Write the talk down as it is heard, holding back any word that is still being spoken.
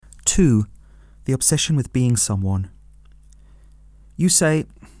2. The obsession with being someone. You say,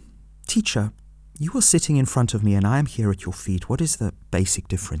 "Teacher, you are sitting in front of me and I am here at your feet. What is the basic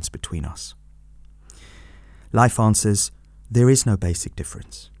difference between us?" Life answers, "There is no basic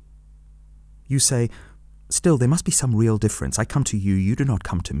difference." You say, "Still, there must be some real difference. I come to you, you do not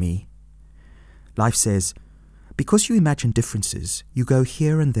come to me." Life says, "Because you imagine differences, you go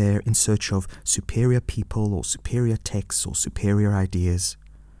here and there in search of superior people or superior texts or superior ideas."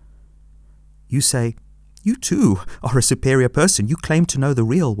 You say, "You too are a superior person. You claim to know the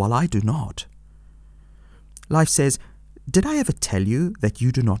real while I do not." Life says, "Did I ever tell you that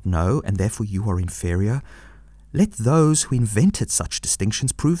you do not know and therefore you are inferior? Let those who invented such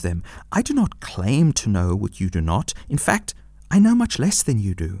distinctions prove them. I do not claim to know what you do not. In fact, I know much less than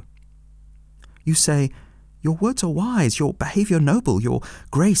you do." You say, "Your words are wise, your behavior noble, your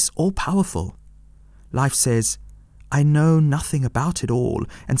grace all-powerful." Life says, "I know nothing about it all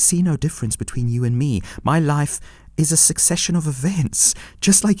and see no difference between you and me. My life is a succession of events,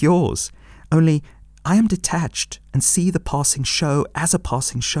 just like yours. Only I am detached and see the passing show as a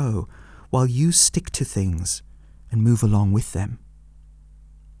passing show, while you stick to things and move along with them."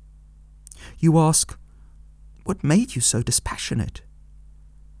 You ask, "What made you so dispassionate?"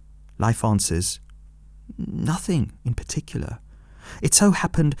 Life answers, "Nothing in particular. It so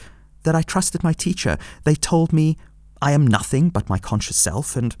happened that I trusted my teacher. They told me I am nothing but my conscious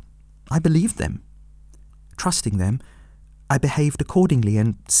self, and I believed them. Trusting them, I behaved accordingly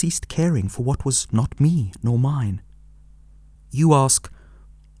and ceased caring for what was not me nor mine." You ask,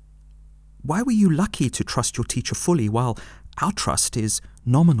 "Why were you lucky to trust your teacher fully while our trust is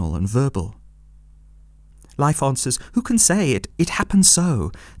nominal and verbal?" Life answers, "Who can say? It happens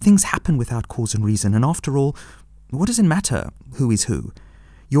so. Things happen without cause and reason, and after all, what does it matter who is who?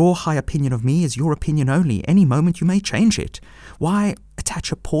 Your high opinion of me is your opinion only. Any moment you may change it. Why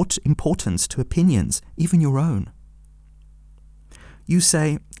attach importance to opinions, even your own?" You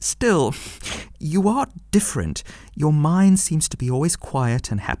say, "Still, you are different. Your mind seems to be always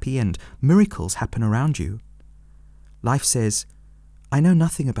quiet and happy, and miracles happen around you." Life says, "I know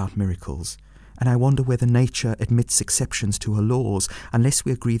nothing about miracles, and I wonder whether nature admits exceptions to her laws unless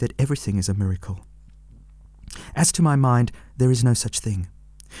we agree that everything is a miracle. As to my mind, there is no such thing.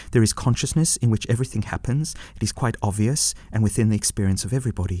 There is consciousness in which everything happens. It is quite obvious and within the experience of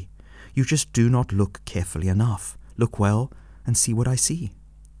everybody. You just do not look carefully enough. Look well and see what I see."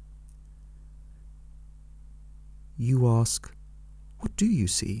 You ask, "What do you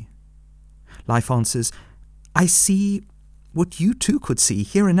see?" Life answers, "I see what you too could see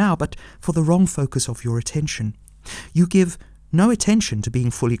here and now, but for the wrong focus of your attention. You give no attention to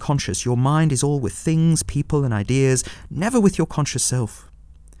being fully conscious. Your mind is all with things, people, and ideas, never with your conscious self.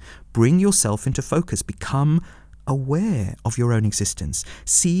 Bring yourself into focus. Become aware of your own existence.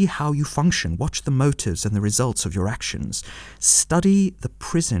 See how you function. Watch the motives and the results of your actions. Study the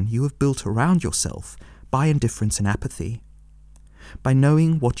prison you have built around yourself by indifference and apathy. By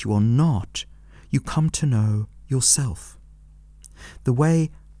knowing what you are not, you come to know yourself. The way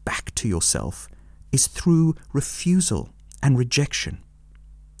back to yourself is through refusal and rejection.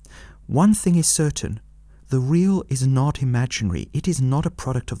 One thing is certain. The real is not imaginary. It is not a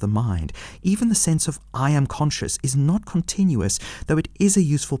product of the mind. Even the sense of I am conscious is not continuous, though it is a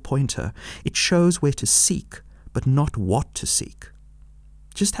useful pointer. It shows where to seek, but not what to seek.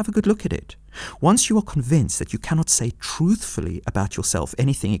 Just have a good look at it. Once you are convinced that you cannot say truthfully about yourself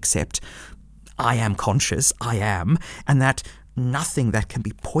anything except I am conscious, I am, and that nothing that can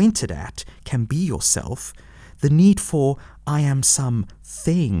be pointed at can be yourself, the need for I am some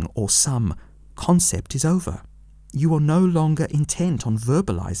thing or some concept is over. You are no longer intent on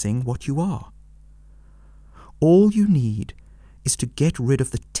verbalizing what you are. All you need is to get rid of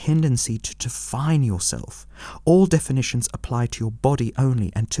the tendency to define yourself. All definitions apply to your body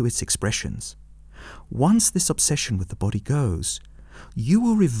only and to its expressions. Once this obsession with the body goes, you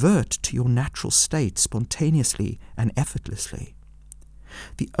will revert to your natural state spontaneously and effortlessly.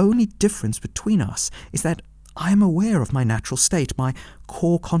 The only difference between us is that I am aware of my natural state, my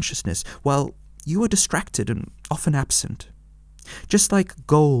core consciousness, while you are distracted and often absent. Just like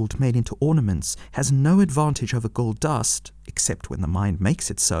gold made into ornaments has no advantage over gold dust, except when the mind makes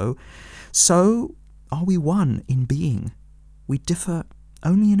it so, so are we one in being. We differ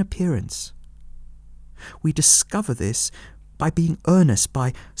only in appearance. We discover this by being earnest,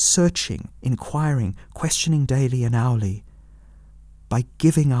 by searching, inquiring, questioning daily and hourly, by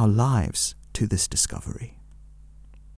giving our lives to this discovery.